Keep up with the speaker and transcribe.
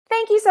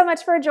Thank you so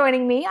much for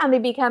joining me on the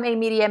Become a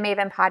Media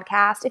Maven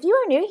podcast. If you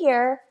are new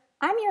here,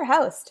 I'm your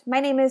host.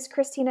 My name is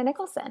Christina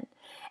Nicholson,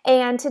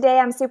 and today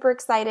I'm super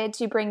excited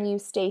to bring you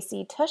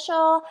Stacy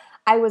Tuschl.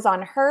 I was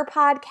on her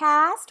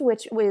podcast,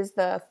 which was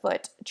the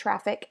Foot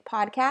Traffic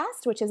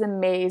podcast, which is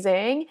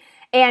amazing.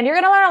 And you're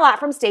going to learn a lot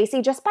from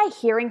Stacy just by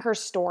hearing her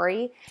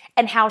story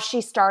and how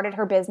she started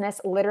her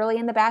business literally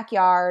in the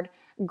backyard,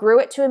 grew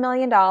it to $1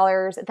 million,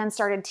 then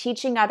started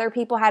teaching other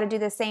people how to do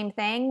the same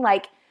thing.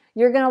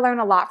 You're going to learn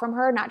a lot from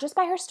her, not just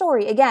by her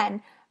story,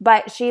 again,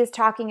 but she is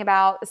talking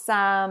about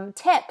some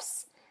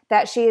tips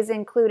that she is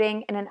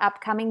including in an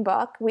upcoming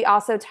book. We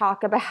also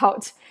talk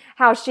about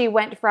how she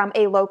went from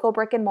a local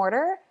brick and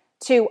mortar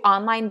to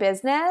online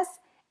business,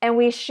 and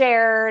we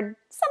shared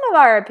some of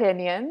our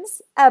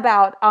opinions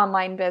about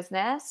online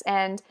business.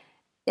 And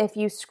if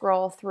you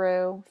scroll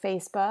through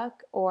Facebook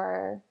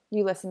or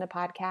you listen to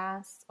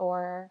podcasts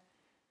or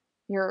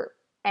you're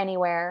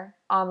anywhere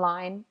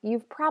online,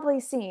 you've probably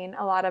seen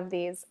a lot of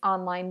these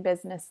online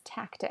business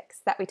tactics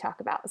that we talk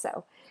about.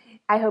 So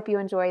I hope you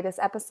enjoy this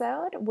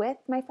episode with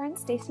my friend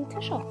Stacy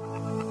Tuschl.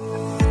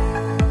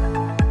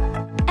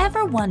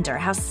 Ever wonder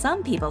how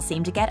some people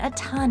seem to get a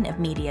ton of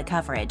media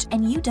coverage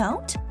and you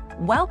don't?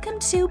 Welcome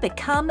to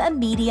Become a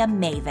Media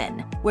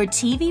Maven, where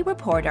TV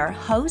reporter,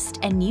 host,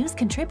 and news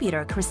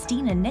contributor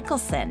Christina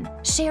Nicholson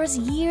shares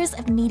years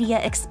of media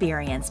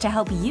experience to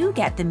help you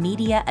get the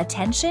media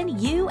attention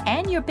you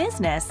and your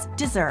business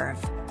deserve.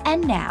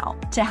 And now,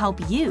 to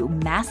help you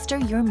master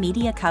your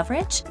media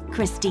coverage,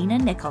 Christina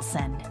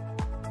Nicholson.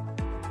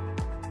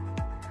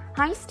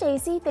 Hi,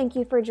 Stacy. Thank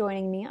you for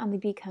joining me on the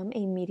Become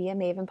a Media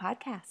Maven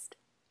podcast.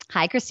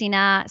 Hi,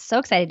 Christina. So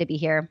excited to be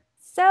here.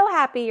 So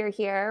happy you're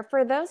here.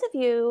 For those of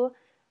you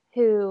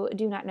who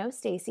do not know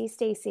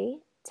Stacy,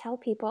 tell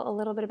people a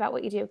little bit about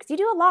what you do, because you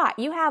do a lot.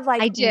 You have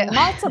I do.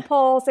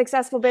 multiple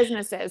successful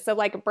businesses. So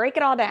break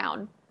it all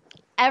down.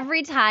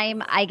 Every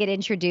time I get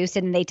introduced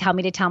and they tell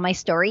me to tell my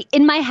story,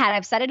 in my head,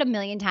 I've said it a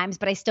million times,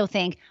 but I still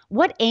think,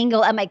 what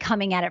angle am I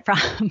coming at it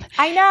from?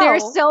 I know. There are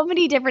so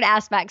many different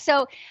aspects.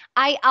 So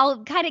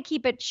I'll kind of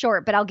keep it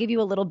short, but I'll give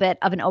you a little bit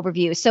of an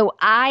overview. So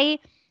I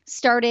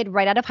started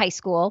right out of high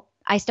school.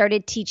 I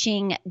started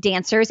teaching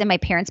dancers in my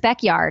parents'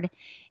 backyard,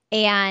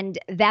 and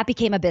that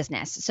became a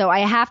business. So I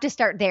have to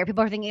start there.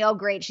 People are thinking, oh,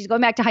 great, she's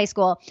going back to high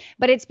school.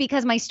 But it's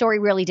because my story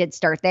really did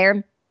start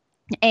there.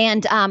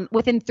 And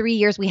within 3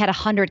 years, we had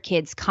 100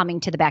 kids coming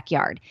to the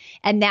backyard.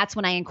 And that's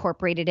when I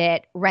incorporated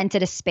it,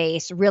 rented a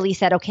space, really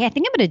said, okay, I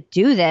think I'm going to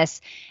do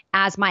this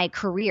as my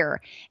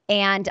career.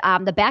 And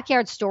the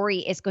backyard story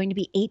is going to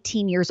be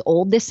 18 years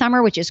old this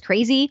summer, which is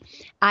crazy.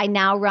 I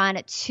now run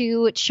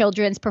 2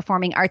 children's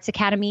performing arts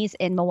academies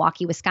in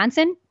Milwaukee,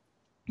 Wisconsin.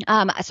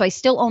 So I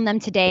still own them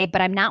today, but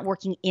I'm not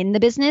working in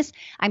the business.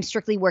 I'm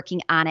strictly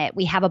working on it.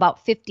 We have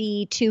about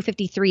 52,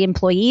 53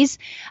 employees.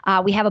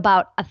 We have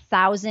about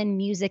 1,000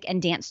 music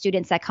and dance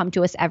students that come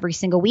to us every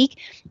single week.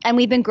 And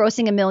we've been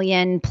grossing $1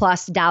 million+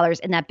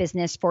 in that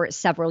business for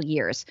several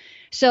years.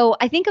 So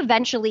I think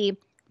eventually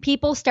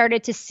people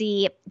started to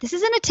see this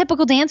isn't a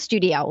typical dance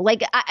studio.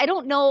 I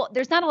don't know.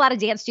 There's not a lot of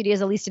dance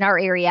studios, at least in our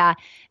area,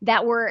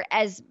 that were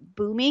as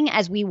booming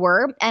as we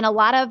were. And a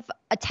lot of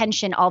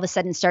attention all of a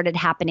sudden started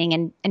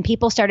happening.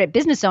 And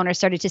business owners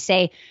started to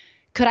say,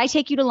 could I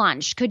take you to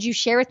lunch? Could you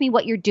share with me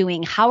what you're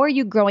doing? How are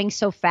you growing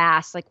so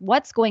fast?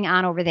 What's going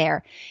on over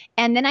there?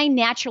 And then I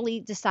naturally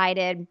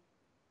decided,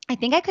 I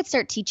think I could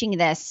start teaching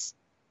this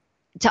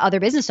to other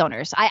business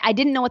owners. I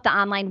didn't know what the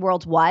online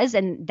world was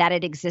and that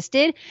it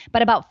existed,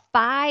 but about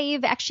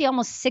 5, actually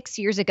almost 6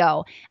 years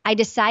ago, I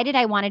decided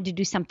I wanted to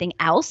do something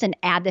else and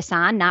add this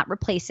on, not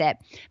replace it.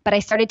 But I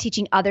started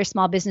teaching other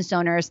small business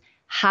owners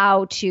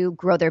how to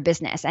grow their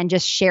business and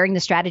just sharing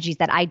the strategies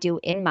that I do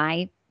in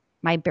my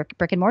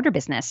brick and mortar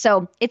business.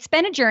 So it's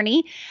been a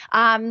journey.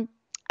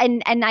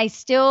 And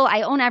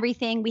I own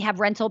everything. We have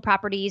rental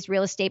properties,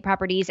 real estate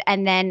properties.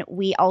 And then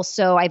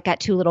I've got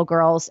 2 little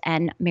girls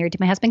and married to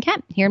my husband,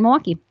 Kent, here in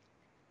Milwaukee.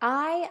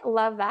 I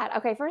love that.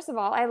 Okay. First of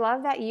all, I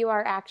love that you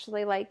are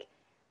actually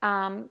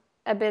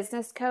a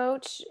business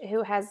coach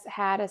who has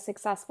had a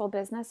successful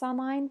business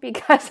online,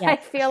 because I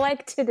feel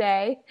like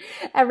today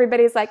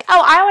everybody's like,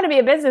 oh, I want to be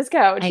a business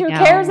coach. Who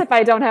cares if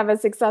I don't have a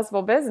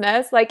successful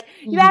business?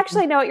 You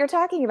actually know what you're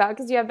talking about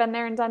because you have been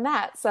there and done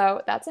that.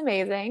 So that's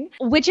amazing.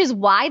 Which is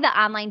why the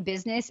online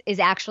business is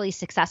actually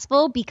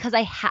successful, because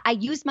I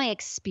used my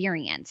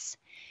experience.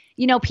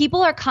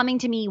 People are coming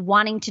to me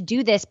wanting to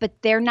do this, but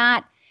they're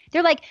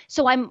like,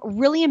 so I'm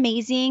really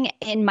amazing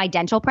in my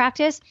dental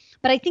practice,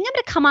 but I think I'm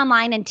going to come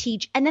online and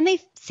teach. And then they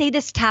say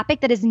this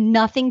topic that has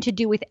nothing to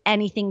do with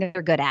anything that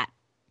they're good at.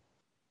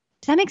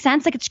 Does that make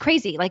sense? It's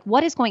crazy.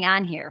 What is going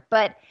on here?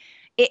 But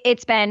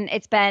it's been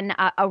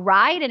a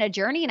ride and a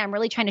journey. And I'm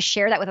really trying to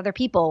share that with other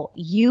people.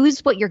 Use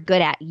what you're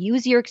good at.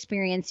 Use your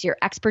experience, your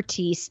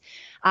expertise,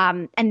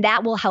 and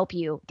that will help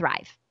you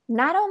thrive.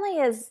 Not only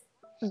is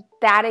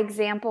that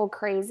example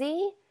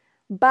crazy,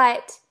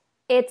 but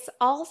it's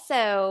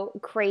also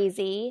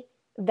crazy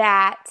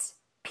that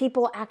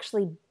people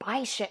actually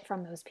buy shit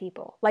from those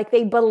people. Like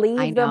they I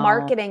believe the know.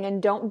 marketing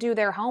and don't do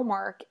their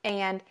homework,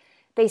 and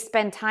they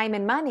spend time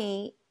and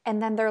money,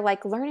 and then they're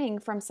like learning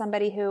from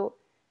somebody who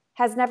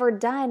has never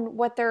done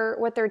what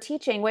they're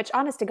teaching, which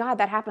honest to God,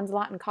 that happens a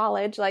lot in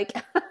college. Like,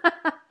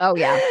 Oh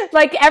yeah.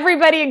 like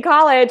everybody in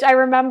college, I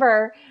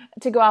remember,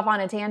 to go off on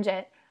a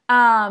tangent.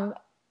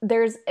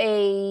 There's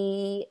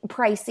a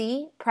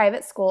pricey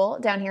private school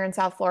down here in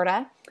South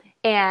Florida.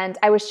 And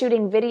I was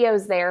shooting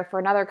videos there for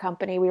another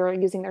company. We were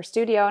using their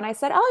studio. And I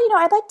said, oh,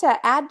 I'd like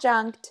to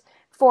adjunct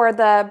for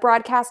the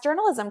broadcast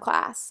journalism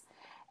class.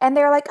 And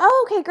they're like,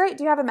 oh, okay, great.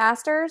 Do you have a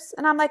master's?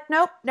 And I'm like,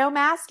 nope, no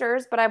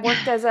master's, but I've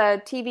worked as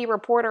a TV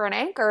reporter and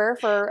anchor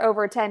for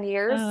over 10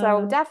 years.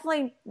 So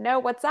definitely know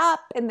what's up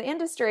in the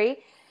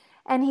industry.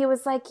 And he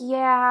was like,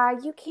 yeah,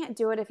 you can't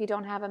do it if you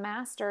don't have a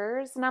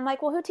master's. And I'm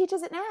like, well, who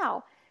teaches it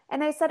now? And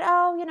they said,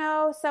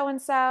 oh,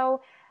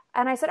 so-and-so.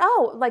 And I said,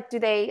 oh, like, do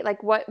they, like,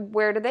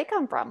 where did they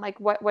come from? Like,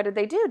 what did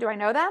they do? Do I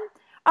know them?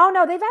 Oh,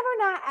 no, they've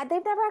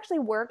never actually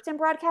worked in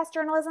broadcast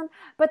journalism,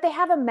 but they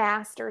have a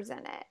master's in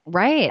it.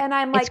 Right. And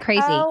I'm It's like,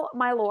 crazy. oh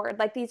my Lord,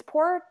 like these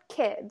poor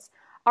kids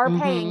are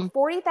paying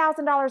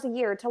 $40,000 a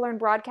year to learn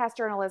broadcast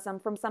journalism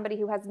from somebody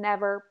who has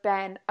never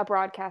been a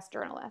broadcast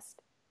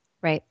journalist.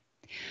 Right.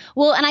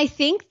 Well, and I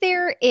think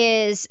there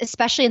is,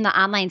 especially in the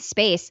online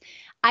space,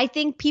 I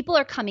think people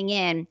are coming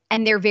in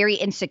and they're very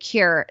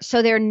insecure.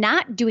 So they're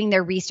not doing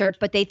their research,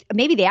 but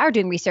maybe they are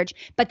doing research,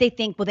 but they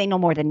think, well, they know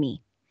more than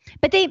me.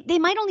 But they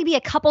might only be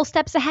a couple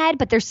steps ahead,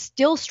 but they're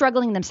still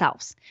struggling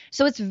themselves.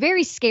 So it's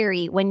very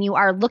scary when you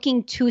are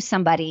looking to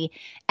somebody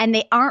and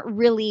they aren't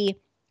really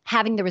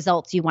having the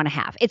results you want to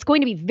have. It's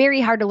going to be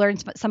very hard to learn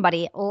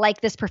somebody like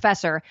this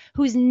professor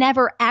who's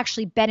never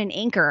actually been an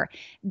anchor.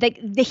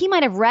 He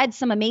might have read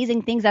some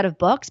amazing things out of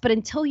books, but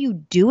until you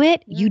do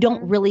it, you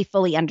don't really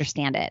fully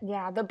understand it.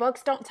 Yeah, the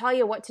books don't tell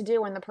you what to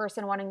do when the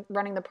person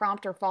running the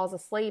prompter falls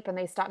asleep and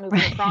they stop moving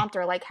the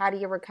prompter. Like, how do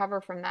you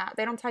recover from that?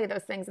 They don't tell you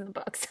those things in the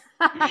books.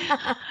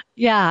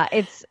 Yeah,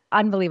 it's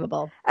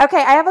unbelievable.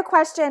 Okay, I have a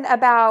question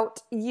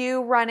about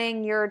you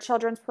running your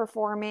children's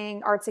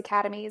performing arts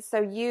academies.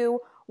 So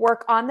you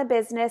work on the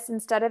business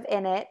instead of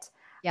in it.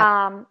 Yep.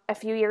 A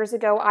few years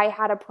ago, I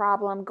had a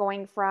problem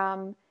going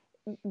from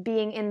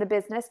being in the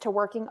business to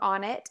working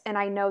on it. And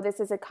I know this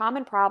is a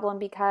common problem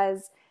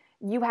because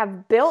you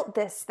have built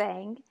this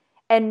thing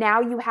and now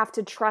you have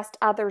to trust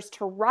others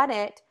to run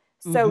it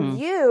so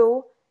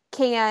you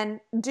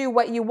can do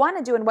what you want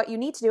to do and what you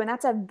need to do. And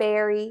that's a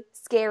very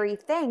scary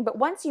thing. But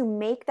once you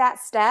make that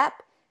step,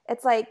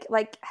 it's like,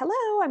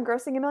 hello, I'm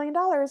grossing $1 million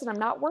and I'm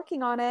not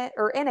working on it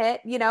or in it,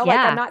 like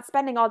I'm not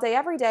spending all day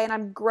every day and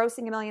I'm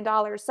grossing $1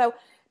 million. So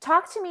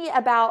talk to me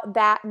about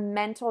that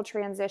mental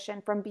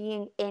transition from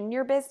being in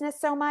your business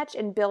so much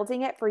and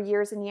building it for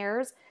years and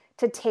years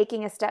to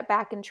taking a step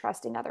back and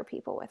trusting other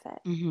people with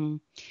it.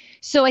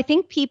 So I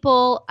think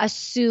people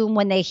assume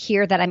when they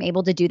hear that I'm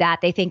able to do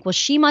that, they think, well,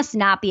 she must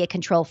not be a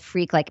control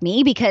freak like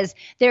me because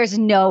there's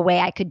no way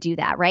I could do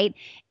that, right?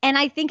 And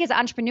I think as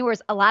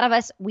entrepreneurs, a lot of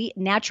us, we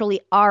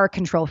naturally are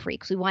control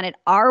freaks. We want it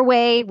our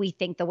way. We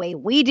think the way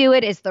we do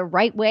it is the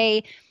right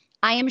way.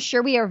 I am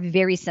sure we are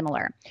very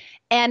similar.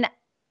 And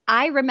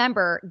I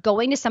remember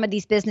going to some of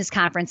these business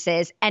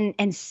conferences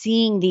and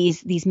seeing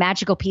these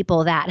magical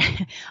people that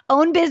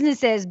own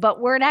businesses,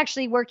 but weren't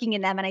actually working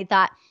in them. And I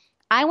thought,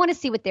 I want to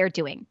see what they're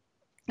doing.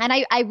 And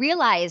I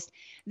realized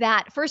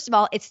that, first of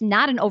all, it's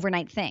not an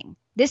overnight thing.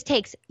 This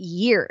takes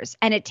years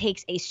and it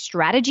takes a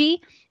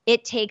strategy.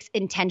 It takes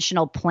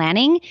intentional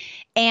planning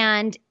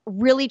and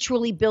really,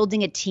 truly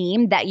building a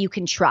team that you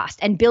can trust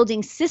and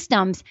building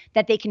systems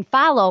that they can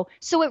follow.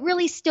 So it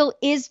really still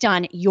is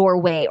done your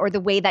way or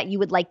the way that you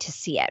would like to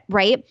see it,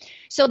 right?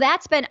 So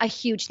that's been a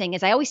huge thing.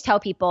 As I always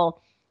tell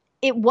people,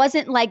 it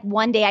wasn't like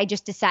one day I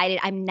just decided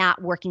I'm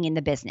not working in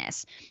the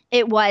business.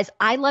 It was,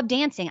 I love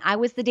dancing. I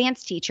was the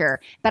dance teacher,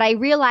 but I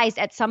realized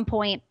at some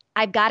point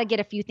I've got to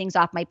get a few things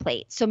off my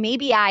plate. So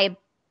maybe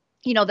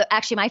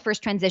actually my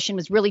first transition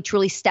was really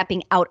truly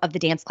stepping out of the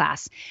dance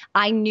class.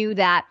 I knew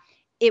that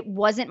it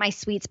wasn't my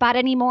sweet spot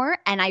anymore,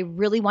 and I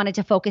really wanted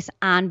to focus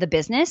on the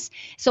business.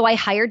 So I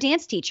hired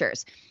dance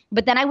teachers,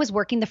 but then I was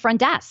working the front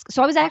desk.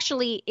 So I was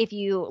actually, if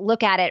you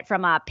look at it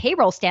from a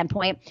payroll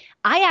standpoint,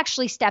 I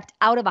actually stepped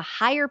out of a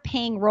higher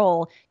paying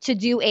role to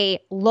do a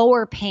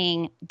lower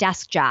paying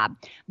desk job.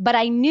 But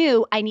I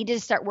knew I needed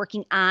to start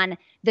working on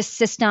the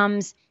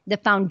systems, the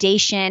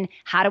foundation.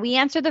 How do we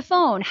answer the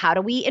phone? How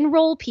do we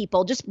enroll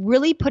people? Just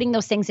really putting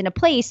those things into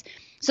place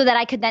so that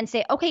I could then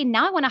say, okay,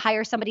 now I want to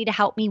hire somebody to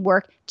help me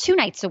work 2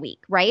 nights a week,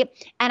 right?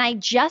 And I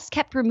just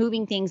kept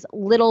removing things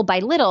little by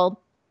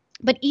little.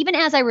 But even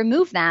as I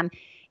removed them,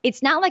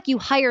 it's not like you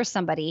hire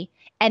somebody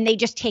and they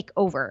just take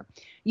over.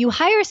 You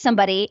hire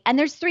somebody and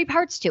there's 3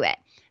 parts to it.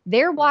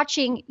 They're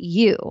watching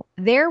you.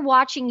 They're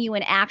watching you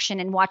in action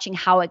and watching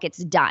how it gets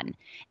done.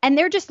 And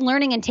they're just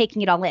learning and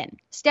taking it all in.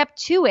 Step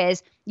 2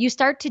 is you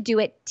start to do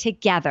it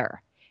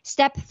together.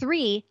 Step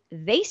 3,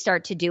 they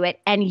start to do it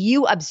and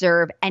you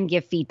observe and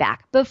give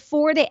feedback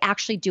before they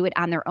actually do it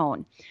on their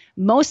own.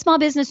 Most small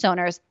business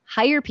owners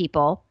hire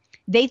people.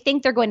 They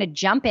think they're going to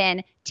jump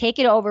in, take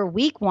it over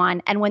week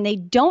one. And when they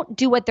don't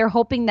do what they're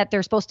hoping that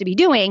they're supposed to be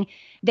doing,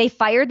 they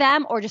fire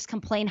them or just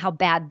complain how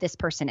bad this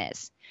person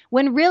is.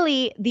 When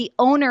really the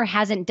owner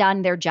hasn't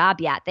done their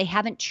job yet. They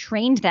haven't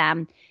trained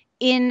them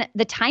in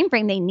the time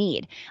frame they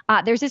need.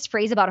 There's this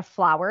phrase about a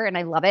flower, and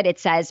I love it. It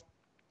says,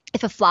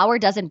 if a flower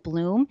doesn't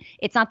bloom,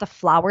 it's not the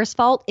flower's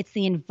fault, it's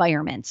the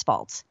environment's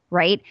fault,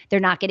 right?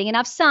 They're not getting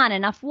enough sun,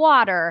 enough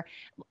water,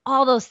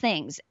 all those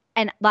things.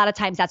 And a lot of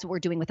times that's what we're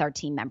doing with our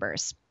team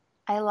members.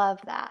 I love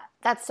that.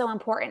 That's so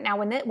important. Now,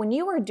 when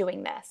you were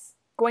doing this,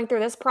 going through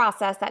this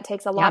process that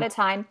takes a lot of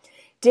time,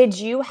 did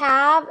you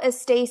have a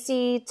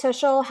Stacy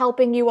Tuschl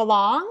helping you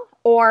along,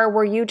 or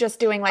were you just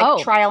doing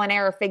like trial and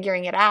error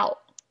figuring it out?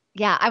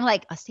 Yeah, I'm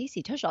like, a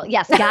Stacy Tuschl.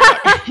 Yes, got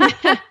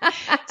it.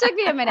 Took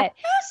me a minute.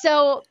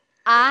 So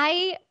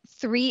I,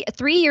 3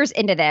 years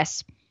into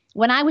this,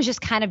 when I was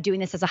just kind of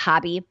doing this as a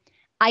hobby,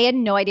 I had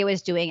no idea what I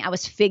was doing. I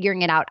was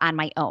figuring it out on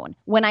my own.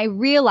 When I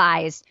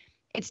realized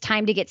it's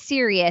time to get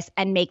serious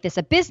and make this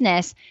a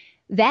business,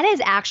 that is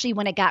actually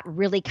when it got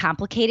really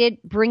complicated,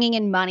 bringing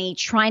in money,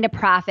 trying to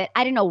profit.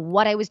 I didn't know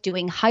what I was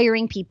doing,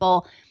 hiring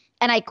people.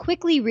 And I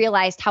quickly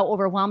realized how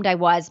overwhelmed I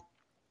was.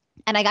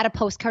 And I got a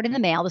postcard in the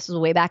mail. This was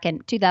way back in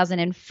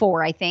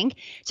 2004, I think,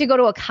 to go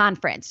to a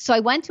conference. So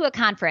I went to a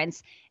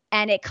conference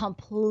and it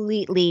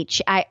completely,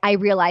 I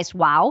realized,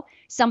 wow,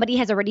 somebody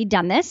has already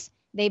done this.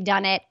 They've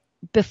done it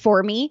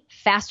before me,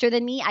 faster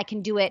than me. I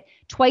can do it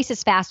twice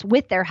as fast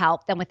with their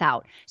help than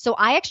without. So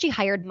I actually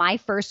hired my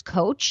first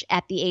coach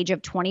at the age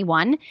of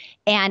 21,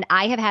 and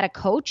I have had a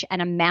coach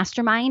and a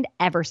mastermind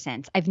ever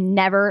since. I've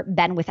never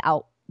been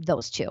without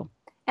those two.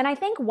 And I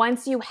think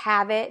once you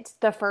have it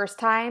the first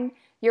time,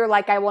 you're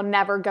like, I will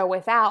never go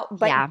without.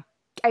 But yeah.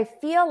 I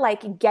feel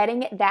like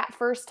getting it that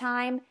first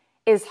time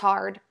is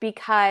hard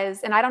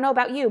because, and I don't know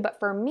about you, but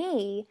for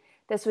me,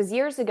 this was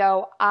years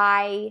ago,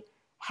 I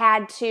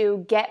had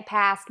to get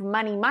past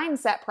money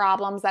mindset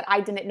problems that I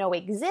didn't know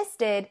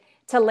existed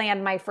to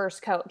land my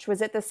first coach.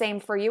 Was it the same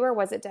for you or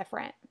was it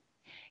different?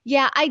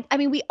 Yeah, I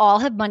mean, we all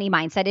have money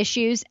mindset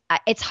issues.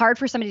 It's hard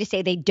for somebody to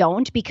say they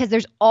don't because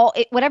there's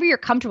whatever you're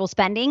comfortable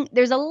spending,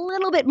 there's a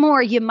little bit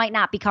more you might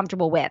not be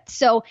comfortable with.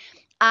 So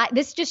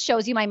this just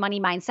shows you my money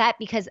mindset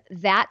because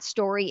that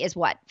story is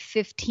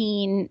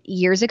 15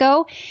 years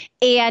ago.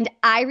 And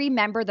I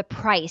remember the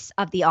price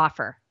of the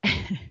offer.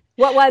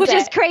 What was it? Which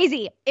is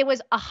crazy. It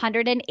was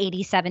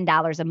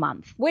 $187 a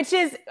month. Which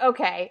is,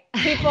 okay,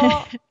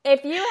 people,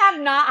 if you have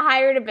not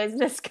hired a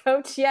business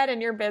coach yet in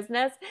your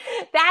business,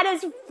 that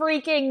is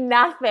freaking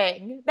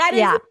nothing. That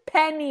is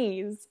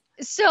pennies.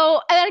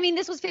 So, I mean,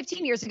 this was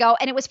 15 years ago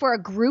and it was for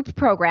a group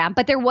program,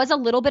 but there was a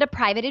little bit of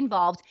private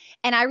involved.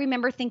 And I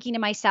remember thinking to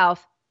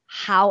myself,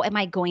 how am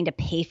I going to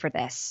pay for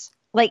this?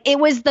 Like it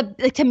was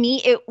to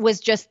me, it was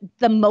just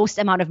the most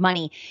amount of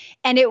money.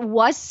 And it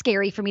was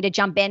scary for me to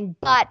jump in,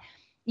 but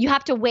you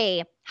have to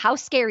weigh how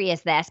scary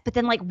is this? But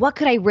then like, what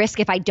could I risk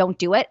if I don't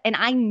do it? And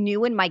I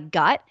knew in my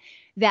gut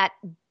that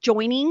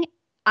joining,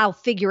 I'll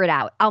figure it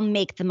out. I'll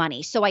make the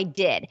money. So I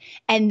did.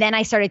 And then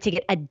I started to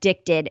get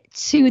addicted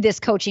to this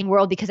coaching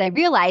world because I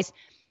realized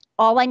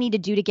all I need to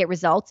do to get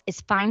results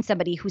is find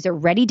somebody who's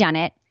already done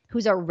it,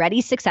 who's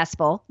already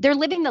successful. They're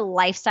living the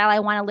lifestyle I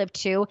want to live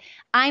too.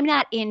 I'm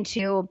not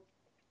into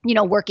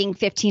working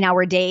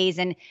 15-hour days.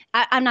 And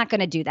I'm not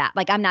going to do that.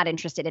 Like, I'm not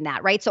interested in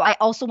that. Right. So I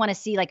also want to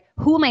see like,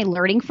 who am I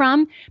learning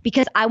from?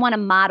 Because I want to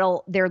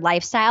model their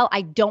lifestyle.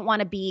 I don't want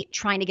to be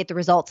trying to get the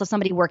results of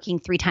somebody working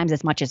 3 times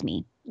as much as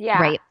me.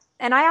 Yeah. Right.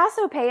 And I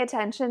also pay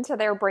attention to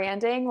their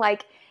branding.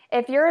 Like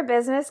if you're a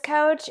business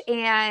coach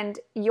and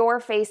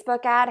your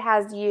Facebook ad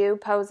has you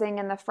posing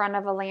in the front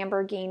of a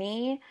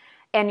Lamborghini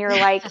and you're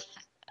like,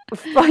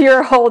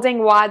 you're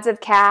holding wads of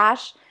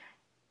cash,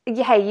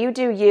 hey, you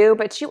do you,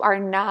 but you are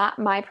not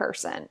my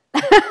person.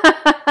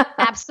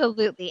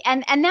 Absolutely.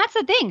 And that's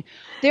the thing.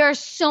 There are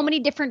so many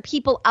different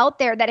people out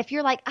there that if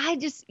you're like, I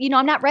just,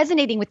 I'm not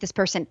resonating with this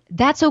person,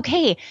 that's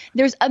okay.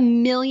 There's a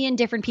million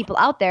different people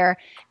out there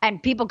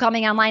and people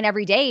coming online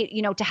every day,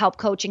 to help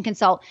coach and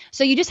consult.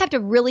 So you just have to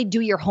really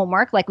do your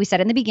homework, like we said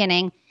in the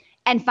beginning,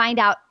 and find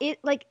out it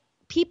like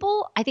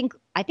people, I think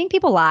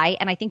people lie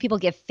and I think people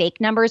give fake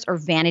numbers or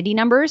vanity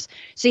numbers.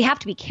 So you have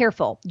to be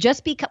careful.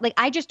 Just because, like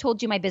I just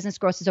told you my business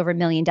gross is over $1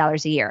 million a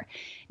year.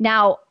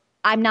 Now,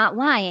 I'm not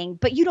lying,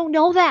 but you don't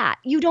know that.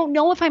 You don't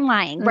know if I'm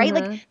lying, right?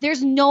 Mm-hmm. Like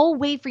there's no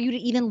way for you to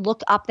even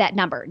look up that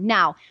number.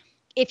 Now,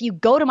 if you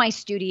go to my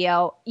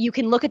studio, you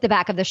can look at the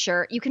back of the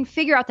shirt. You can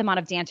figure out the amount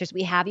of dancers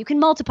we have. You can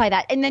multiply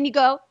that. And then you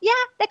go, yeah,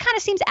 that kind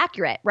of seems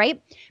accurate,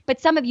 right?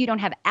 But some of you don't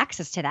have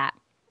access to that.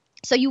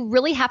 So you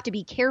really have to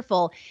be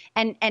careful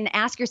and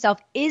ask yourself,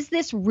 is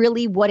this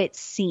really what it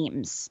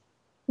seems?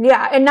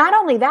 Yeah. And not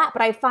only that,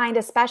 but I find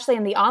especially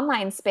in the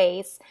online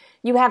space,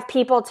 you have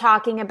people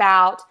talking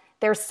about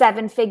their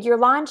 7-figure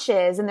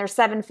launches and their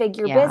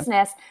 7-figure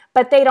business,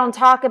 but they don't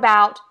talk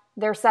about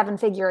their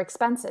 7-figure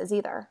expenses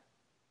either.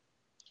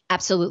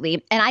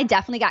 Absolutely. And I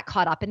definitely got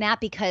caught up in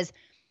that because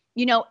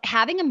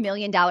Having $1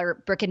 million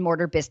brick and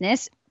mortar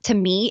business to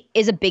me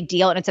is a big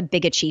deal and it's a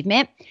big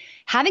achievement.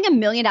 Having $1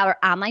 million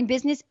online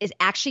business is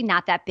actually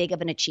not that big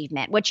of an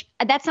achievement, which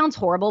that sounds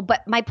horrible,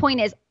 but my point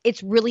is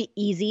it's really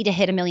easy to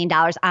hit $1 million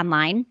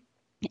online.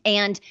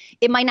 And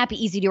it might not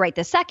be easy to right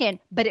this second,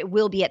 but it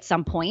will be at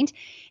some point.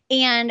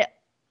 And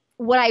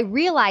what I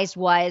realized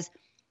was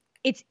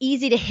it's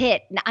easy to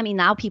hit. I mean,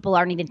 now people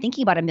aren't even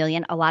thinking about $1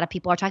 million. A lot of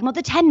people are talking about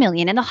the 10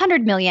 million and the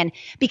 100 million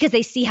because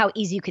they see how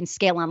easy you can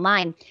scale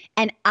online.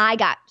 And I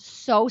got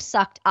so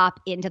sucked up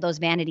into those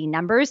vanity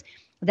numbers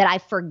that I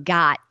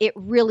forgot. It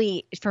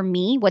really, for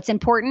me, what's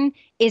important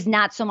is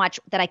not so much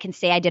that I can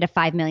say I did a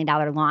 $5 million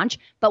launch,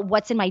 but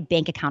what's in my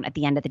bank account at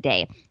the end of the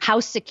day. How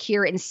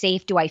secure and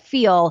safe do I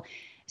feel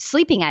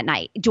sleeping at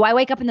night? Do I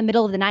wake up in the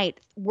middle of the night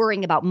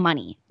worrying about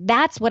money?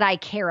 That's what I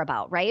care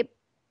about, right?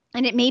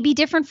 And it may be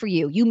different for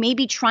you. You may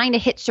be trying to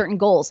hit certain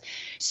goals.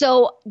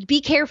 So be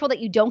careful that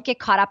you don't get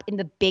caught up in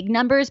the big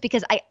numbers,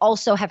 because I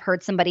also have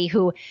heard somebody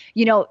who,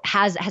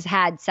 has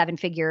had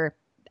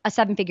a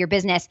seven-figure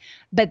business,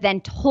 but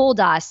then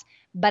told us,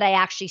 but I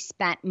actually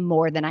spent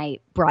more than I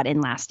brought in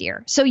last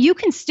year. So you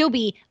can still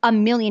be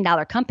 $1 million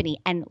company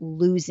and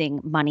losing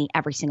money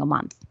every single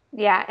month.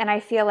 Yeah. And I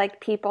feel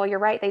like people, you're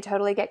right, they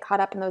totally get caught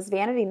up in those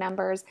vanity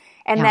numbers.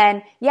 And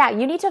then,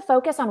 you need to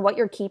focus on what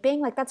you're keeping.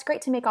 Like, that's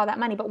great to make all that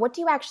money, but what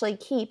do you actually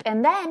keep?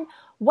 And then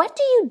what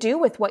do you do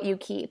with what you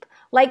keep?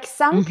 Like,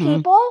 some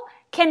people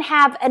can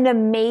have an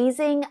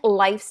amazing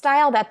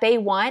lifestyle that they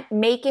want,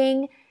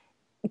 making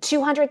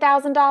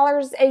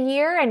 $200,000 a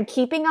year and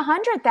keeping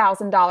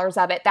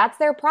 $100,000 of it. That's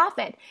their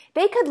profit.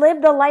 They could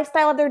live the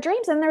lifestyle of their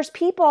dreams. And there's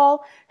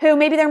people who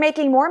maybe they're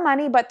making more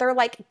money, but they're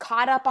like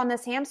caught up on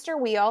this hamster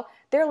wheel.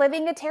 They're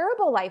living a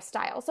terrible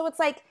lifestyle. So it's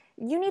like,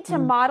 you need to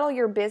model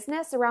your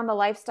business around the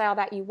lifestyle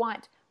that you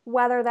want,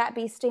 whether that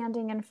be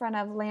standing in front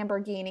of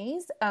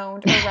Lamborghinis,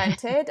 owned or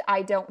rented,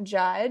 I don't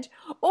judge,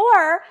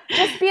 or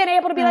just being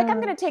able to be like, I'm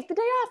going to take the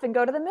day off and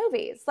go to the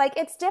movies. Like,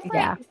 it's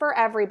different for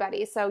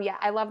everybody. So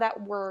I love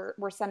that we're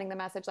sending the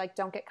message, like,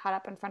 don't get caught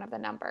up in front of the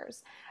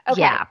numbers. Okay.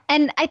 Yeah.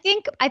 And I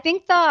think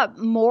the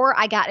more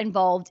I got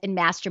involved in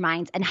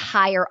masterminds and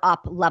higher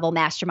up level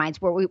masterminds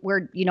where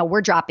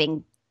we're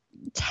dropping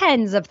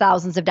tens of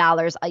thousands of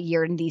dollars a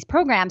year in these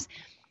programs,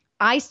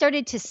 I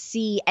started to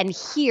see and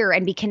hear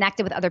and be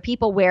connected with other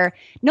people where,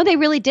 no, they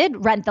really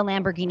did rent the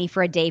Lamborghini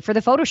for a day for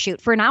the photo shoot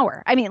for an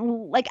hour. I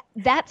mean, like,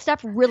 that stuff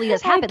really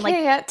does happen. I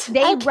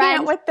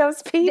can't with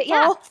those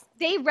people.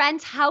 They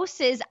rent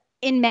houses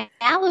in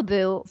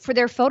Malibu for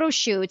their photo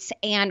shoots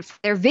and for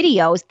their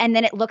videos, and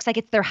then it looks like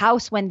it's their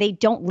house when they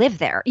don't live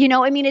there.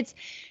 It's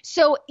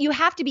so you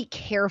have to be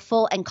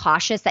careful and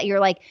cautious that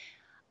you're like,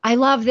 I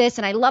love this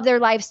and I love their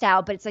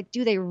lifestyle, but it's like,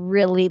 do they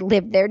really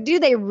live there? Do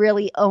they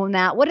really own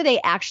that? What are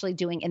they actually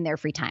doing in their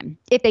free time,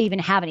 if they even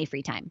have any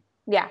free time?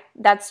 Yeah,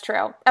 that's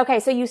true. Okay,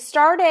 so you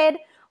started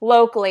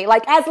locally,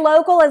 like as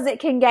local as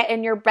it can get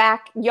in your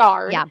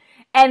backyard. Yeah.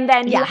 And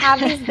then you have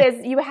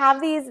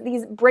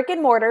these brick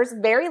and mortars,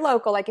 very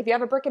local. Like, if you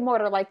have a brick and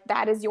mortar, like,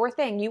 that is your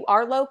thing. You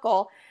are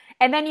local.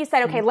 And then you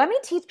said, okay, let me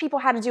teach people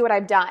how to do what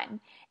I've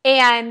done.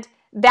 And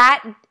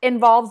that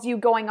involves you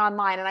going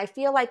online. And I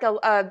feel like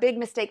a big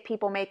mistake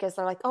people make is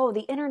they're like, oh,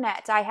 the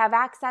internet, I have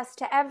access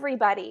to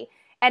everybody.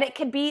 And it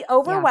can be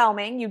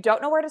overwhelming. You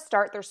don't know where to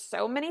start. There's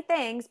so many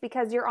things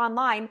because you're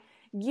online.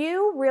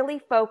 You really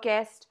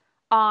focused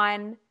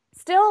on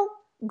still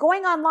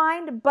going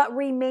online, but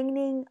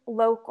remaining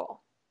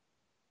local.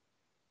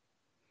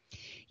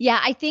 Yeah,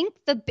 I think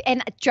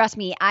and trust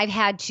me, I've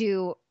had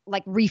to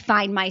like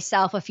refine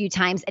myself a few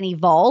times and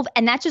evolve.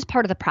 And that's just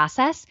part of the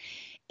process.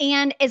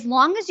 And as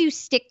long as you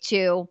stick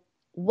to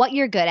what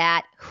you're good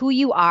at, who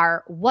you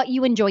are, what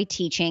you enjoy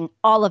teaching,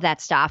 all of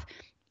that stuff,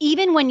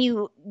 even when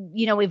you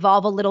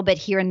evolve a little bit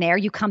here and there,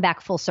 you come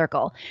back full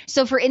circle.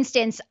 So for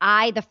instance,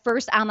 the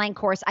first online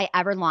course I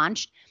ever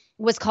launched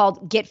was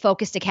called Get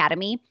Focused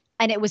Academy.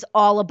 And it was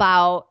all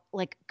about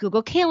like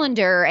Google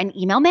Calendar and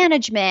email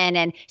management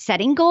and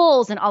setting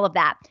goals and all of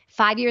that.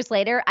 5 years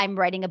later, I'm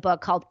writing a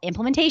book called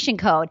Implementation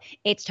Code.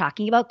 It's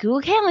talking about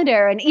Google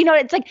Calendar. And,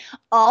 it's like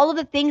all of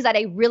the things that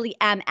I really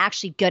am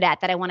actually good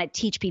at that I want to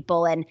teach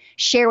people and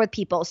share with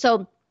people.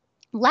 So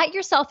let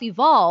yourself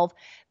evolve,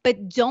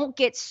 but don't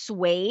get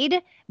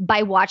swayed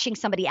by watching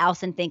somebody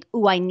else and think,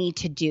 oh, I need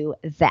to do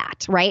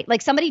that, right?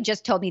 Like somebody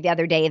just told me the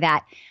other day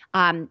that,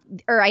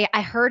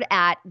 I heard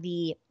at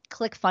the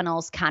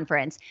ClickFunnels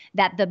conference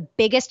that the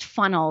biggest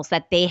funnels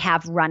that they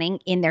have running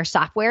in their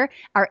software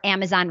are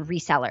Amazon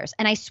resellers.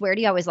 And I swear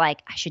to you, I was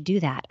like, I should do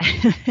that.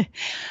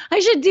 I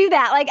should do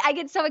that. Like I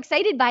get so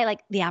excited by like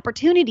the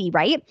opportunity,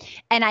 right?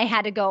 And I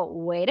had to go,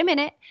 wait a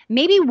minute,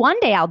 maybe one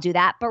day I'll do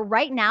that. But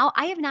right now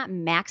I have not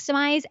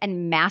maximized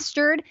and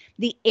mastered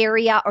the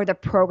area or the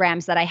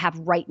programs that I have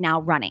right now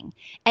running.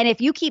 And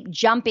if you keep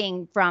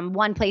jumping from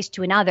one place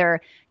to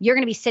another, you're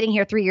going to be sitting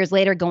here 3 years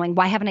later going,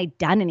 why haven't I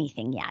done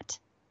anything yet?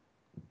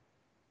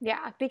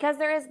 Yeah, because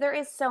there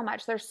is so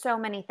much. There's so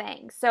many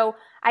things. So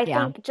I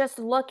think just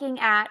looking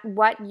at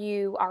what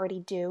you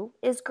already do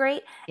is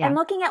great, and Yeah.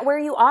 looking at where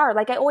you are.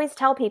 Like I always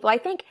tell people, I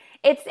think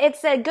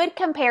it's a good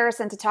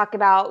comparison to talk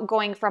about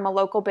going from a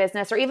local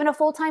business or even a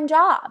full-time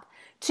job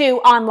to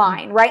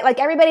online, right? Like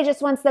everybody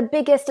just wants the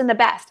biggest and the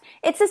best.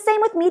 It's the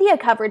same with media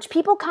coverage.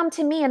 People come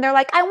to me and they're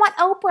like, "I want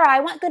Oprah,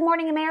 I want Good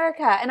Morning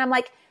America." And I'm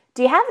like,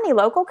 "Do you have any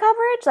local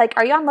coverage? Like,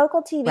 are you on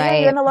local TV?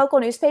 Are you in the local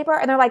newspaper?"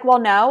 And they're like, "Well,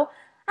 no."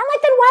 I'm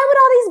like, then why would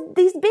all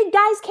these big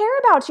guys care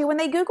about you? When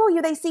they Google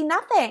you, they see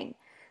nothing.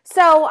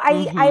 So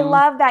I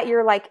love that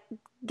you're like,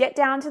 get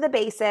down to the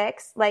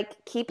basics,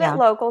 like keep it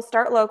local,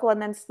 start local, and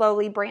then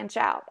slowly branch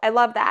out. I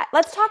love that.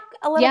 Let's talk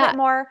a little bit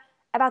more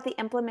about the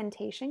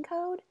implementation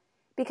code,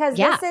 because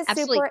this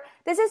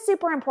is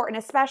super important,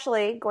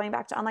 especially going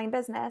back to online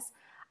business.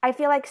 I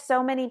feel like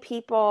so many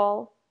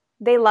people,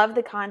 they love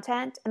the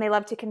content and they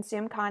love to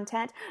consume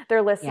content.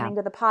 They're listening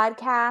to the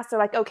podcast. They're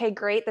like, okay,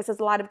 great. This is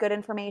a lot of good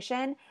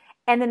information.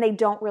 And then they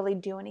don't really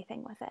do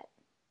anything with it.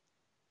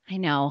 I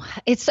know.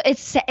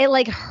 It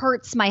like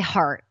hurts my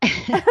heart.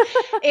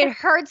 It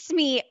hurts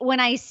me when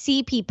I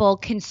see people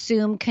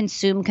consume.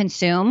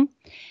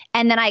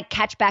 And then I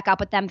catch back up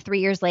with them 3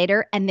 years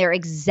later and they're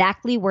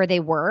exactly where they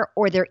were,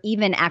 or they're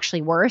even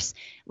actually worse.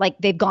 Like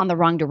they've gone the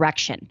wrong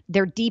direction.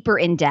 They're deeper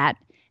in debt.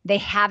 They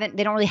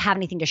don't really have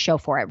anything to show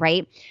for it.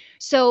 Right.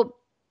 So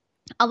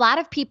a lot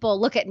of people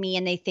look at me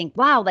and they think,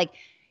 wow, like,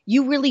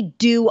 you really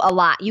do a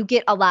lot. You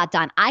get a lot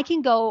done. I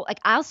can go, like,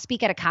 I'll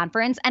speak at a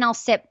conference and I'll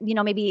sit,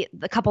 maybe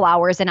a couple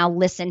hours and I'll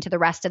listen to the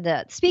rest of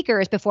the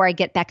speakers before I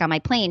get back on my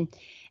plane.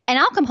 And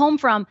I'll come home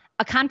from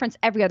a conference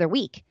every other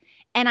week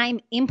and I'm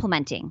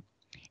implementing.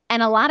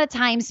 And a lot of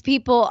times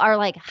people are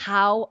like,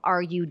 how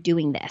are you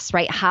doing this,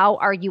 right? How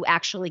are you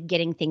actually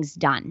getting things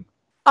done?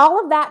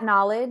 All of that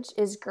knowledge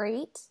is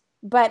great,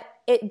 but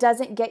it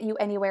doesn't get you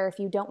anywhere if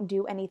you don't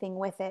do anything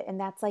with it. And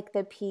that's like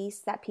the piece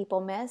that people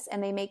miss.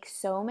 And they make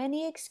so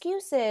many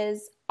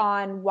excuses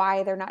on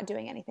why they're not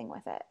doing anything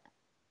with it.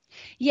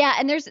 Yeah.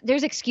 And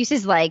there's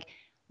excuses like,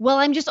 well,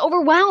 I'm just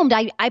overwhelmed.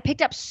 I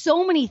picked up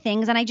so many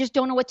things and I just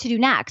don't know what to do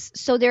next.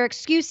 So their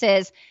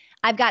excuses,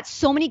 I've got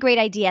so many great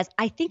ideas.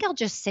 I think I'll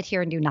just sit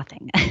here and do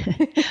nothing.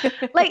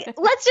 Like,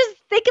 let's just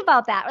think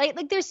about that, right?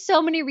 Like there's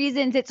so many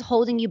reasons it's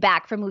holding you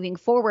back from moving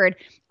forward,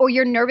 or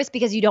you're nervous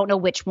because you don't know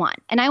which one.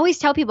 And I always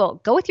tell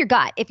people, go with your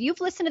gut. If you've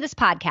listened to this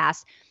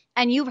podcast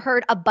and you've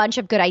heard a bunch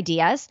of good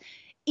ideas,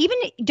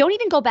 don't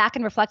even go back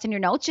and reflect on your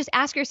notes. Just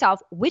ask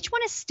yourself, which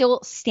one is still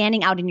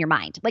standing out in your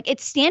mind? Like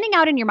it's standing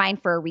out in your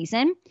mind for a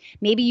reason.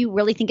 Maybe you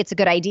really think it's a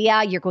good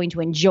idea. You're going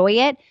to enjoy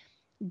it.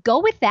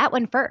 Go with that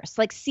one first.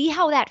 Like, see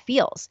how that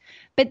feels.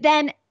 But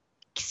then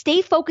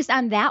stay focused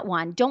on that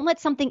one. Don't let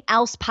something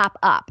else pop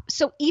up.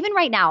 So even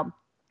right now,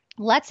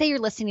 let's say you're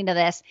listening to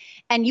this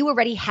and you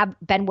already have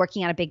been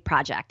working on a big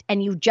project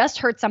and you just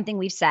heard something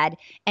we've said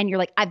and you're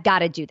like, I've got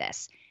to do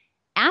this.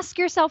 Ask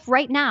yourself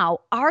right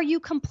now, are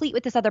you complete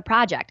with this other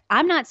project?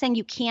 I'm not saying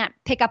you can't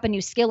pick up a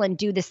new skill and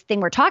do this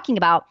thing we're talking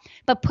about,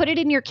 but put it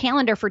in your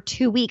calendar for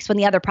 2 weeks when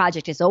the other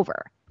project is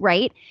over,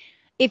 right?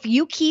 If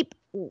you keep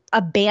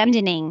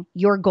abandoning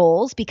your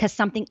goals because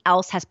something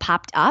else has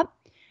popped up,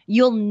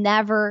 you'll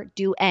never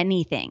do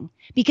anything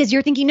because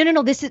you're thinking,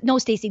 no,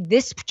 Stacy,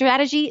 this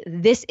strategy,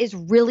 this is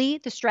really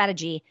the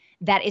strategy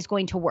that is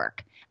going to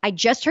work. I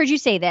just heard you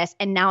say this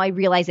and now I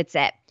realize it's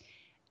it.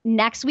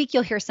 Next week,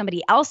 you'll hear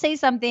somebody else say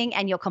something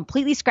and you'll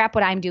completely scrap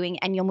what I'm doing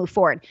and you'll move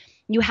forward.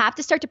 You have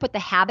to start to put the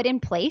habit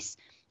in place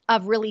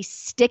of really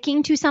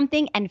sticking to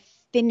something and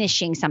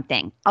finishing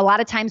something. A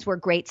lot of times we're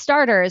great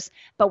starters,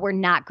 but we're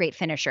not great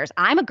finishers.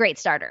 I'm a great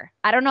starter.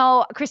 I don't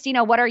know,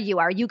 Christina, what are you?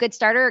 Are you a good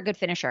starter or a good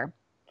finisher?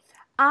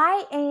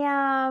 I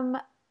am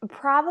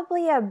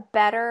probably a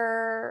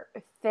better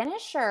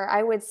finisher,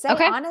 I would say,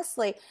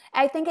 honestly.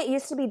 I think it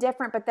used to be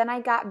different, but then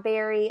I got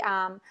very,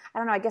 I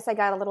don't know, I guess I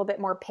got a little bit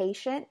more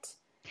patient.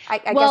 I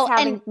guess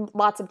having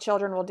lots of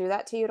children will do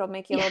that to you. It'll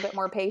make you a little bit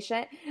more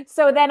patient.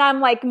 So then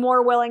I'm like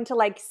more willing to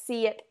like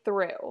see it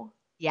through.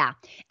 Yeah.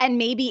 And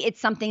maybe it's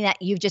something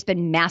that you've just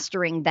been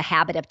mastering the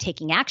habit of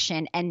taking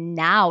action and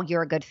now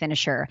you're a good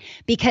finisher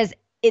because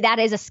that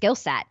is a skill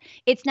set.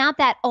 It's not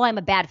that, oh, I'm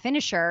a bad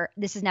finisher,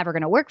 this is never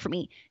going to work for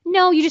me.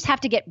 No, you just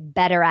have to get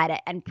better at it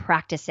and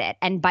practice it.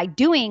 And by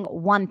doing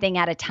one thing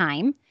at a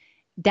time,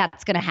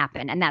 that's going to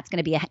happen. And that's going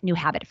to be a new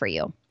habit for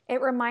you.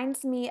 It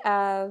reminds me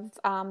of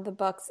the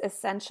books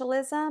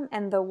Essentialism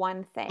and The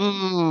One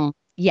Thing.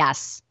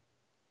 Yes.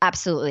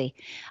 Absolutely.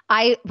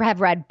 I have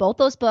read both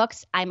those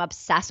books. I'm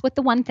obsessed with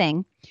The One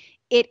Thing.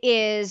 And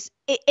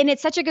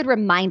it's such a good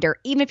reminder,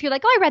 even if you're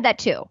like, oh, I read that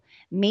too.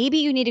 Maybe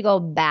you need to go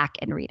back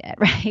and read it,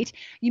 right?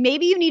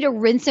 Maybe you need to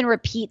rinse and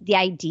repeat the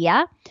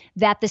idea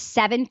that the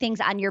 7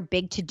 things on your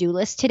big to-do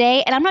list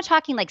today, and I'm not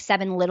talking like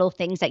 7 little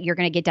things that you're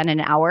going to get done in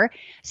an hour.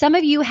 Some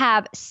of you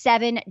have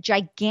 7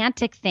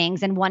 gigantic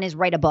things and one is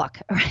write a book,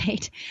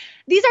 right?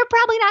 These are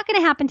probably not going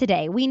to happen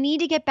today. We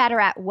need to get better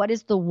at what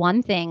is the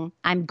one thing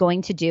I'm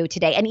going to do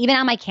today. And even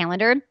on my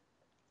calendar,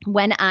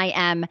 when I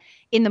am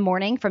in the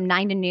morning from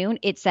 9 to noon,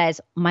 it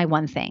says my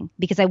one thing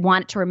because I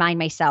want to remind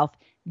myself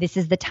this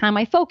is the time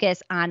I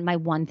focus on my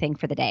one thing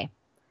for the day.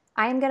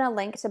 I'm going to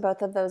link to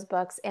both of those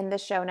books in the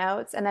show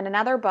notes. And then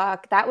another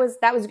book, that was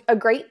a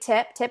great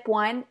tip. Tip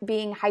 1,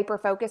 being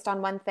hyper-focused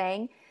on one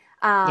thing.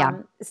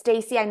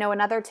 Stacy, I know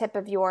another tip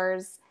of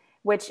yours,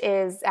 which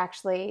is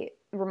actually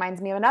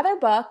reminds me of another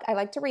book. I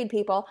like to read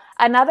people.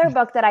 Another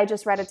book that I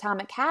just read,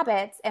 Atomic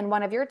Habits. And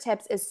one of your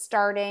tips is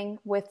starting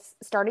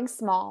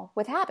small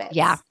with habits.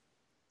 Yeah.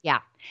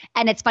 Yeah.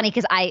 And it's funny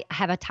because I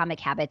have Atomic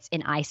Habits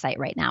in eyesight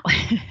right now.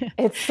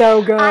 It's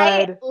so good.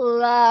 I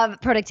love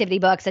productivity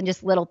books and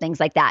just little things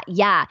like that.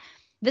 Yeah.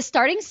 The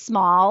starting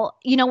small,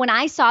 when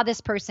I saw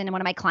this person and one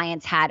of my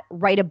clients had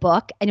write a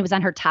book and it was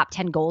on her top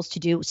 10 goals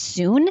to do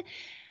soon,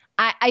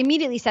 I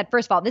immediately said,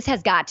 first of all, this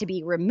has got to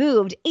be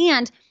removed.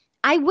 And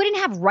I wouldn't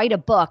have write a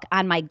book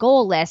on my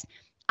goal list.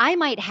 I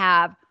might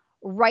have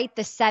write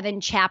the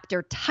 7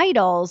 chapter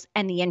titles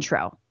and the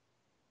intro.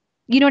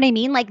 You know what I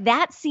mean? Like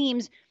that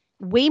seems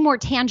way more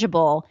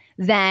tangible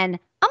than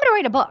I'm going to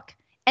write a book.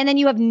 And then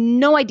you have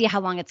no idea how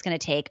long it's going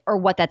to take or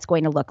what that's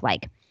going to look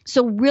like.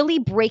 So really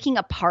breaking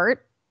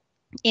apart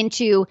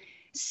into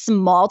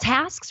small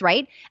tasks,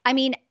 right? I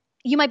mean,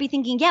 you might be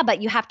thinking, yeah,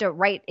 but you have to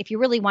write, if you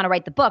really want to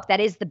write the book,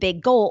 that is the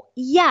big goal.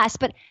 Yes,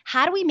 but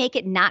how do we make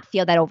it not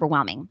feel that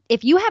overwhelming?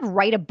 If you have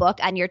write a book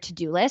on your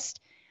to-do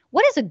list,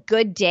 what is a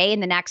good day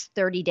in the next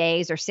 30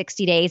 days or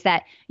 60 days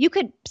that you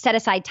could set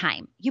aside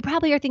time? You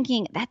probably are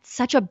thinking, that's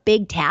such a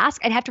big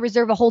task. I'd have to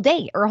reserve a whole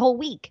day or a whole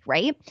week,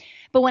 right?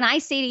 But when I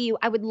say to you,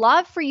 I would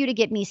love for you to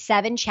get me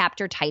 7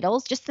 chapter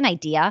titles, just an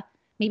idea,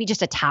 maybe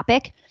just a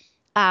topic.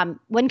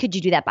 When could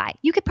you do that by?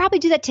 You could probably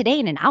do that today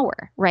in an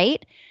hour,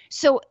 right?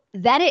 So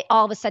then it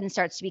all of a sudden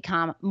starts to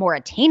become more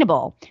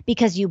attainable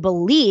because you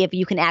believe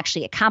you can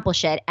actually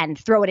accomplish it and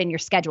throw it in your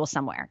schedule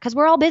somewhere because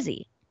we're all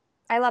busy.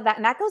 I love that.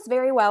 And that goes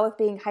very well with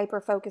being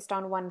hyper-focused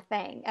on one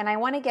thing. And I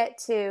want to get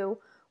to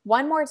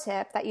one more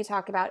tip that you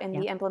talk about in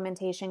the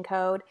implementation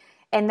code.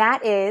 And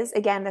that is,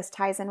 again, this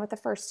ties in with the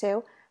first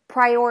 2,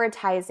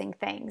 prioritizing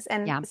things.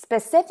 And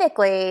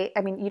specifically,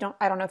 I mean,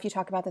 I don't know if you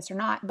talk about this or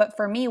not, but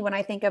for me, when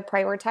I think of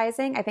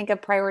prioritizing, I think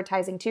of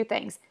prioritizing 2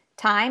 things,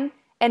 time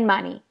and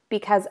money,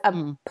 because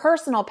a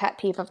personal pet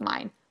peeve of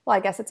mine, well, I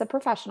guess it's a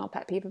professional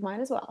pet peeve of mine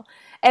as well,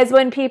 is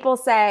when people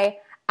say,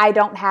 I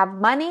don't have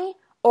money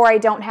or I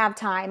don't have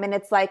time. And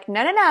it's like,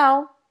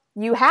 no,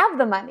 you have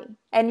the money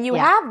and you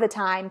have the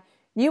time.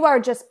 You are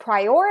just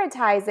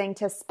prioritizing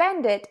to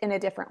spend it in a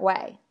different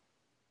way.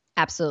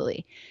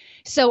 Absolutely.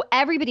 So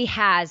everybody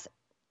has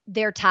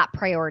their top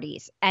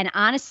priorities. And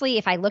honestly,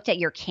 if I looked at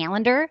your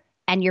calendar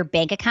and your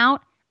bank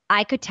account,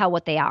 I could tell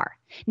what they are.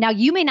 Now,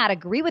 you may not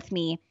agree with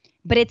me,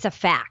 but it's a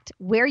fact.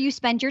 Where you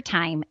spend your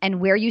time and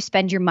where you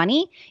spend your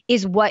money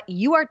is what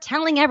you are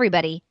telling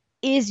everybody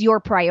is your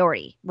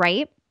priority,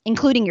 right?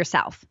 Including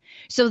yourself.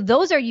 So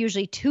those are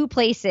usually 2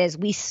 places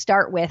we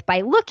start with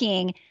by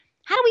looking,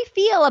 how do we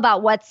feel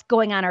about what's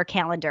going on our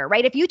calendar,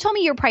 right? If you told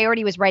me your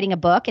priority was writing a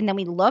book and then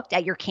we looked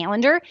at your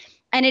calendar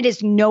and it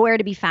is nowhere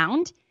to be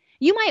found,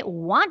 you might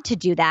want to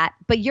do that,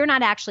 but you're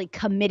not actually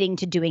committing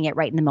to doing it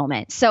right in the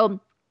moment. So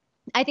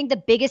I think the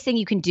biggest thing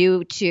you can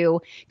do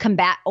to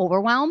combat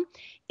overwhelm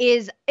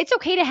is it's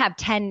okay to have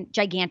 10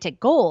 gigantic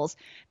goals,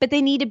 but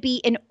they need to be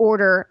in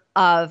order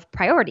of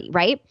priority,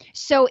 right?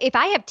 So if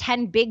I have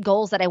 10 big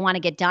goals that I want to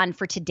get done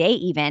for today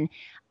even,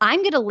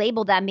 I'm going to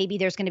label them. Maybe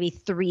there's going to be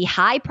 3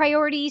 high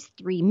priorities,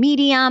 3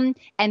 medium,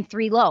 and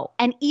 3 low.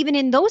 And even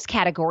in those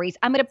categories,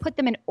 I'm going to put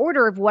them in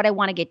order of what I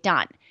want to get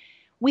done.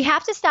 We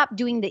have to stop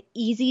doing the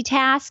easy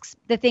tasks,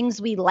 the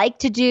things we like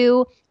to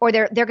do, or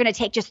they're going to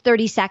take just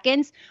 30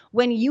 seconds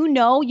when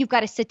you've got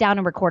to sit down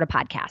and record a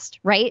podcast,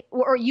 right?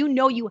 Or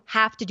you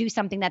have to do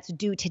something that's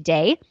due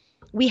today.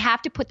 We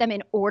have to put them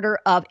in order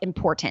of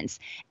importance.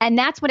 And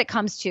that's what it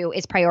comes to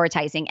is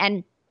prioritizing.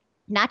 And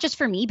not just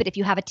for me, but if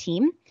you have a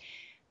team,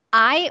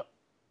 I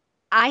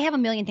have a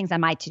million things on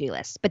my to-do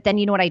list, but then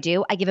you know what I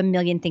do? I give a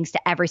million things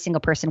to every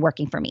single person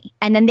working for me.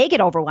 And then they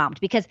get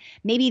overwhelmed because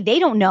maybe they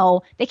don't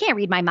know, they can't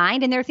read my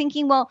mind. And they're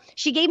thinking, well,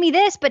 she gave me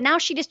this, but now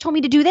she just told me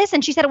to do this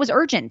and she said it was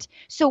urgent.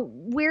 So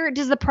where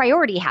does the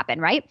priority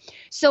happen, right?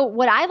 So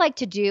what I like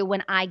to do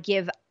when I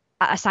give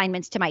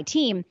assignments to my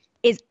team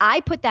is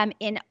I put them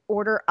in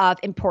order of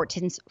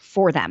importance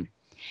for them.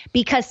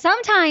 Because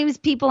sometimes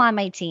people on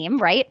my team,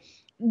 right,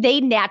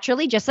 they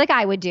naturally, just like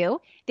I would do,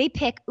 they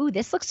pick, ooh,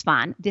 this looks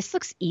fun. This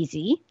looks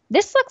easy.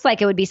 This looks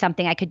like it would be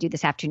something I could do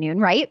this afternoon,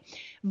 right?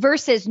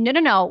 Versus,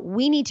 no,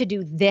 we need to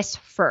do this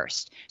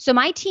first. So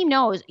my team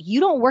knows you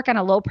don't work on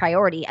a low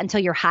priority until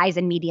your highs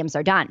and mediums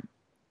are done.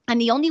 And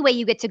the only way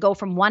you get to go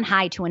from one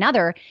high to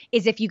another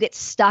is if you get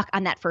stuck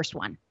on that first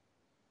one.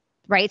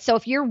 Right? So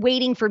if you're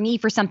waiting for me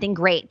for something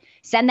great,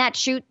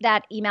 shoot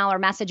that email or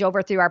message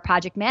over through our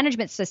project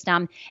management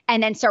system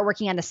and then start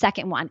working on the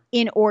second one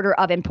in order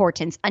of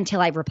importance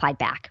until I've replied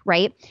back,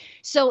 right?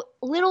 So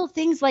little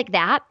things like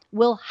that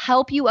will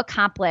help you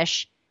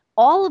accomplish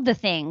all of the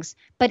things,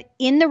 but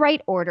in the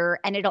right order,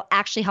 and it'll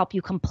actually help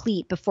you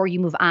complete before you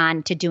move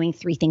on to doing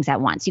 3 things at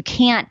once. You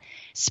can't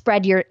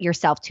spread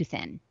yourself too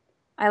thin.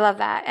 I love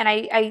that. And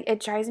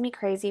it drives me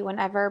crazy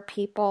whenever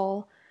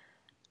people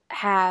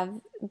have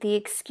the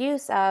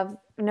excuse of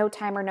no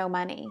time or no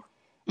money.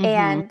 Mm-hmm.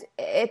 And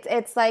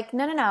it's like,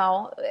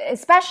 no.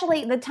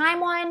 Especially the time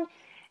one,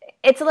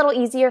 it's a little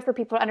easier for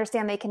people to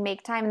understand they can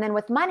make time. And then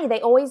with money,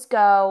 they always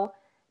go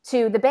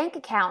to the bank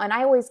account. And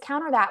I always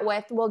counter that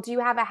with, well, do you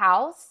have a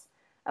house?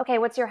 Okay,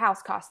 what's your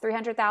house cost?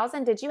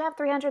 $300,000? Did you have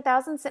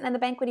 $300,000 sitting in the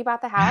bank when you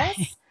bought the house?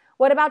 Right.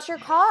 What about your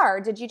car?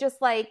 Did you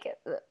just like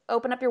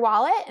open up your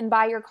wallet and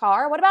buy your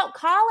car? What about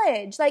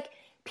college? Like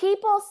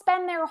people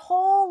spend their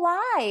whole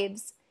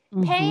lives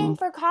paying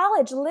for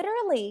college,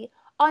 literally,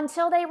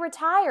 until they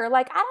retire.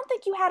 Like, I don't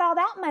think you had all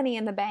that money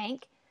in the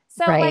bank.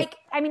 So Right. like,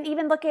 I mean,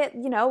 even look at,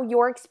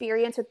 your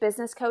experience with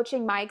business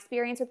coaching, my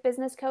experience with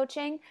business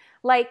coaching.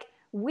 Like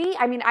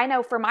I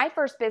know for my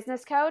first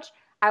business coach,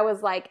 I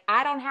was like,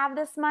 I don't have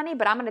this money,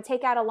 but I'm going to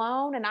take out a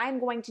loan and I'm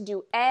going to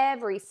do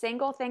every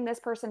single thing this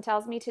person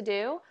tells me to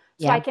do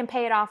so I can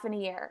pay it off in a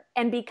year.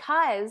 And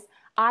because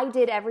I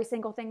did every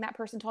single thing that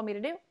person told me to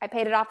do, I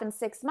paid it off in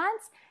 6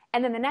 months.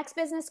 And then the next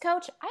business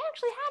coach, I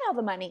actually had all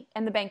the money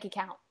in the bank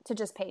account to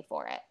just pay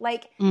for it.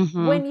 Like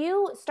when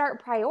you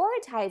start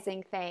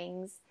prioritizing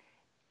things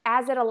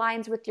as it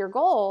aligns with your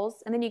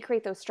goals, and then you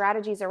create those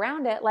strategies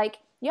around it, like,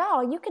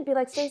 y'all, you could be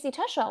like Stacy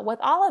Tuschl with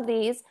all of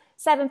these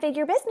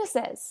 7-figure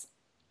businesses.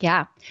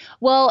 Yeah.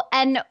 Well,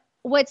 and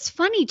what's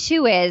funny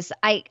too is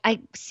I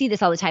see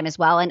this all the time as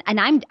well. And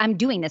I'm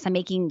doing this. I'm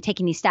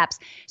taking these steps.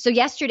 So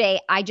yesterday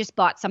I just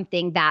bought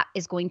something that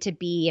is going to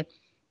be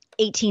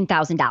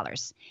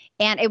 $18,000.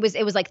 And it was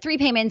like 6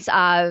 payments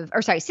of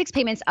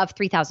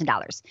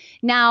 $3,000.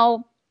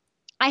 Now,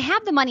 I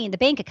have the money in the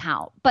bank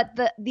account, but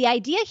the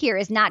idea here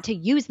is not to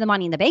use the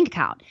money in the bank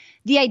account.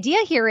 The idea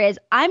here is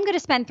I'm going to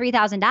spend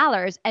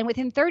 $3,000 and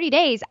within 30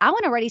 days, I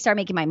want to already start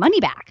making my money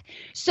back.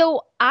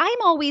 So I'm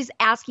always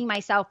asking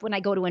myself when I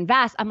go to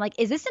invest, I'm like,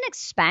 is this an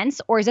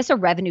expense or is this a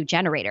revenue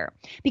generator?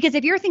 Because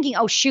if you're thinking,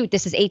 oh, shoot,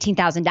 this is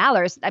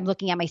 $18,000, I'm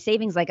looking at my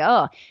savings like,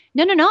 oh,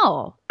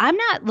 no. I'm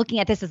not looking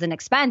at this as an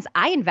expense.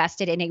 I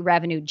invested in a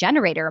revenue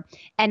generator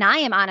and I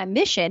am on a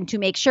mission to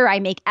make sure I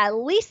make at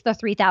least the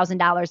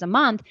 $3,000 a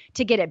month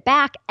to get it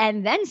back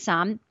and then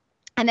some.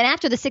 And then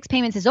after the 6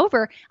 payments is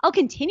over, I'll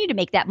continue to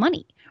make that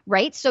money,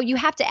 right? So you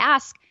have to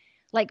ask,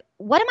 like,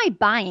 what am I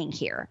buying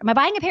here? Am I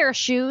buying a pair of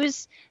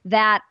shoes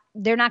that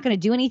they're not going to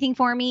do anything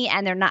for me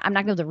and I'm not going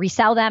to be able to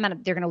resell them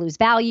and they're going to lose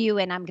value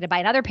and I'm going to buy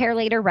another pair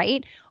later,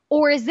 right?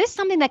 Or is this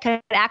something that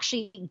could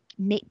actually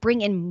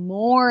bring in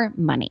more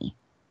money?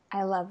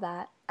 I love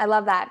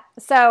that.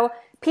 So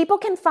people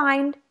can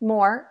find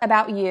more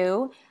about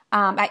you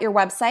at your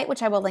website,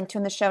 which I will link to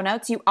in the show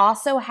notes. You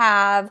also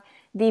have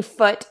the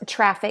Foot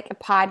Traffic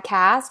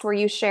podcast where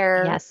you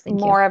share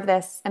more of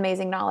this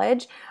amazing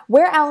knowledge.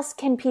 Where else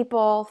can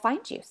people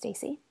find you,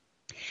 Stacy?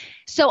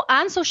 So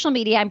on social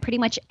media, I'm pretty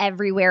much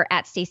everywhere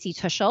at Stacy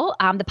Tuschl.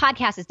 The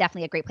podcast is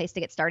definitely a great place to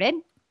get started.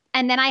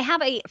 And then I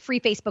have a free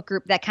Facebook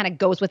group that kind of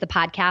goes with the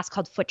podcast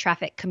called Foot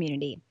Traffic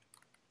Community.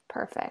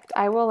 Perfect.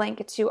 I will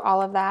link to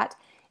all of that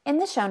in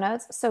the show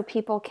notes so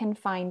people can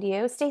find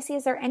you. Stacy,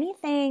 is there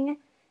anything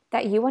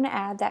that you want to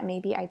add that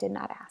maybe I did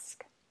not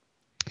ask?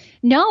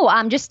 No,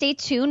 just stay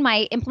tuned.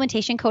 My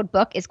implementation code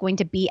book is going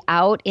to be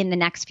out in the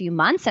next few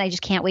months. And I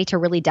just can't wait to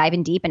really dive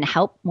in deep and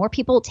help more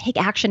people take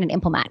action and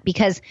implement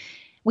because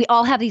we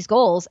all have these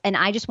goals. And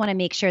I just want to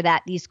make sure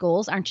that these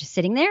goals aren't just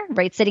sitting there,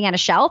 right? Sitting on a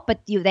shelf, but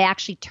they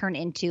actually turn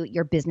into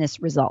your business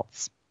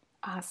results.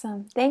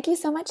 Awesome. Thank you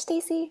so much,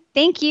 Stacy.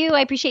 Thank you.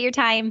 I appreciate your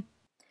time.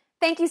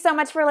 Thank you so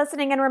much for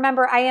listening. And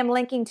remember, I am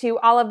linking to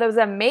all of those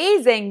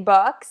amazing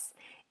books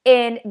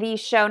in the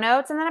show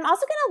notes. And then I'm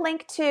also going to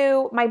link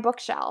to my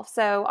bookshelf.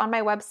 So on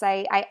my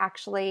website, I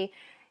actually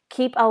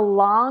keep a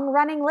long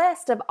running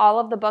list of all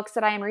of the books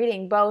that I am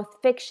reading, both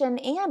fiction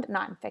and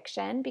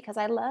nonfiction, because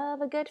I love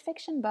a good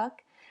fiction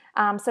book.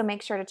 So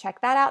make sure to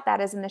check that out.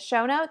 That is in the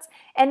show notes.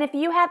 And if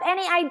you have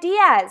any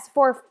ideas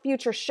for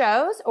future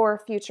shows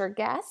or future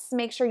guests,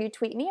 make sure you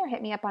tweet me or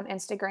hit me up on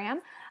Instagram.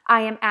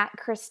 I am at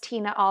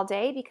Christina all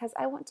day because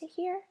I want to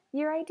hear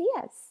your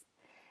ideas.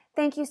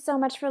 Thank you so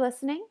much for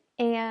listening,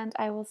 and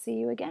I will see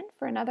you again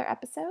for another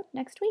episode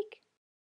next week.